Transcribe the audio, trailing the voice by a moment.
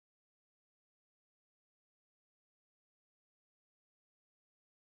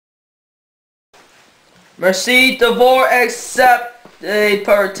Merci d'avoir accepté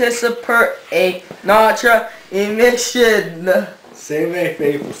participer à notre émission. C'est mes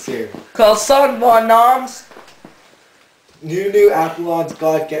faithful sir. Quels sont vos noms? New Apollon's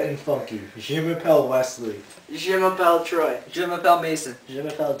God Gettin Funky. Je m'appelle Wesley. Je m'appelle Troy. Je m'appelle Mason. Je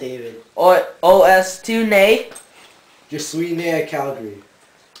m'appelle David. Es-tu né? Je suis né à Calgary.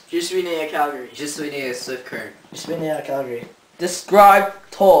 Je suis né à Calgary. Je suis né à Swift-Current. Je suis né à Calgary.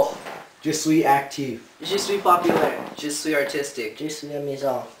 Describe-toi. Je suis actif. Je suis populaire. Je suis artistique. Je suis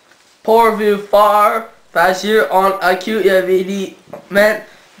amusant. Pour vous faire passer en accueil évidemment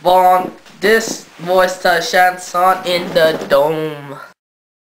bon this voice ta chanson in the dome.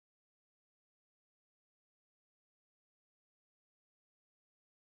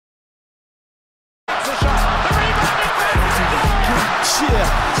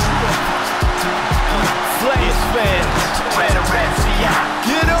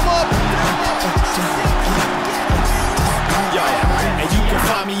 Get 'em up! Yo, and you can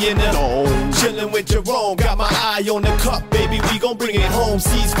find me in the dome, chillin' with Jerome. Got my eye on the cup, baby. We gon' bring it home.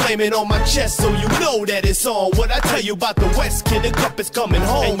 Seas flaming on my chest, so you know that it's on. What I tell you about the West, kid, the cup is coming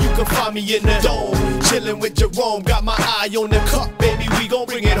home. And you can find me in the dome, chillin' with Jerome. Got my eye on the cup, baby. We gon'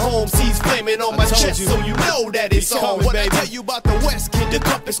 bring it home. Seas flaming on my chest, so you know that it's on. What I tell you about the West, kid, the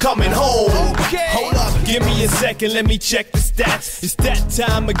cup is coming home. Okay. Hold up, give me a second, let me check the stats. It's that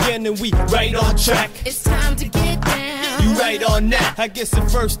time again, and we right on track. It's time to get down. You right on that. I guess the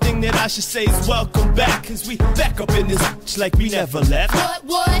first thing that I should say is welcome back, cause we back up in this bitch like we never left.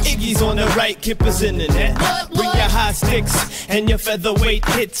 What? Iggy's on the right, Kipper's in the net. What? Bring your high sticks and your featherweight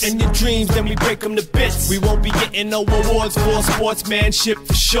hits and your dreams, then we break them to bits. We won't be getting no awards for sportsmanship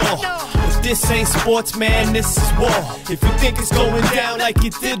for sure. If this ain't sports, man, this is war. If you think it's going down like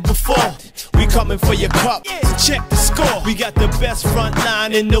it did before, we coming for your cup, so check the score. We got the best front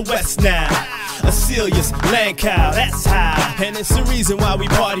line in the West now. Acelius, Lancow, that's high. And it's the reason why we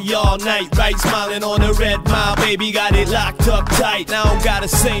party all night, right? Smiling on the red mile, baby, got it locked up tight. Now I don't gotta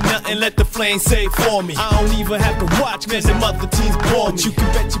say nothing, let the flame say for me. I don't even have to watch, cause the mother teams bore me. But you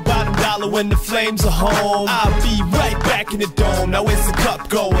can bet your bottom dollar when the flames are home, I'll be right back in the dome. Now where's the cup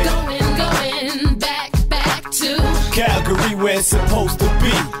going? Going, back to Calgary, where it's supposed to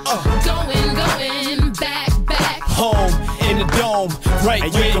be. Going, back home in the dome, right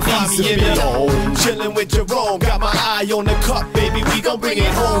where you can find me in the dome. Chillin' with Jerome, got my eye on the cup, baby. We gon' bring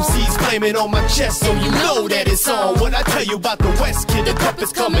it home. Seas flaming on my chest, so you know that it's on. What I tell you about the West, kid, the cup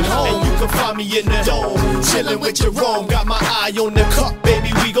is coming home. And you can find me in the dome, chillin' with Jerome, got my eye on the cup,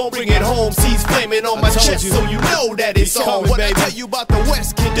 baby. We gon' bring it home. Seas flaming on my chest, so you know that it's on. What I tell you about the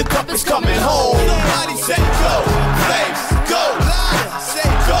West, kid, the cup is coming home. Somebody say go, flames, go. Say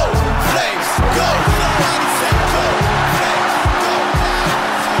go, flames, go. Somebody say go, flames, go.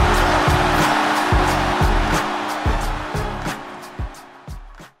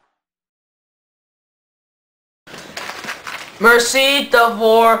 Merci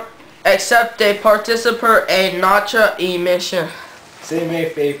d'avoir accepté participer à notre émission. C'est mes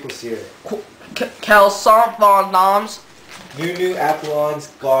faithful sir. Quels sont vos noms? New Apollon's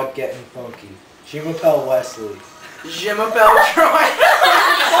God Gettin Funky. Je m'appelle Wesley. Je m'appelle Troy.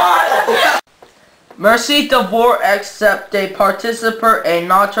 Merci d'avoir accepté participer à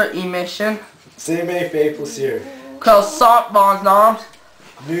notre émission. C'est mes faithful sir. Quels sont vos noms?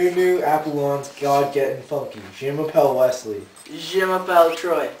 New Apollon's God Gettin Funky. Je m'appelle Wesley. Je m'appelle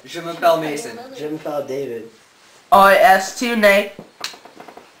Troy. Je m'appelle Mason. Je m'appelle David. Es-tu né?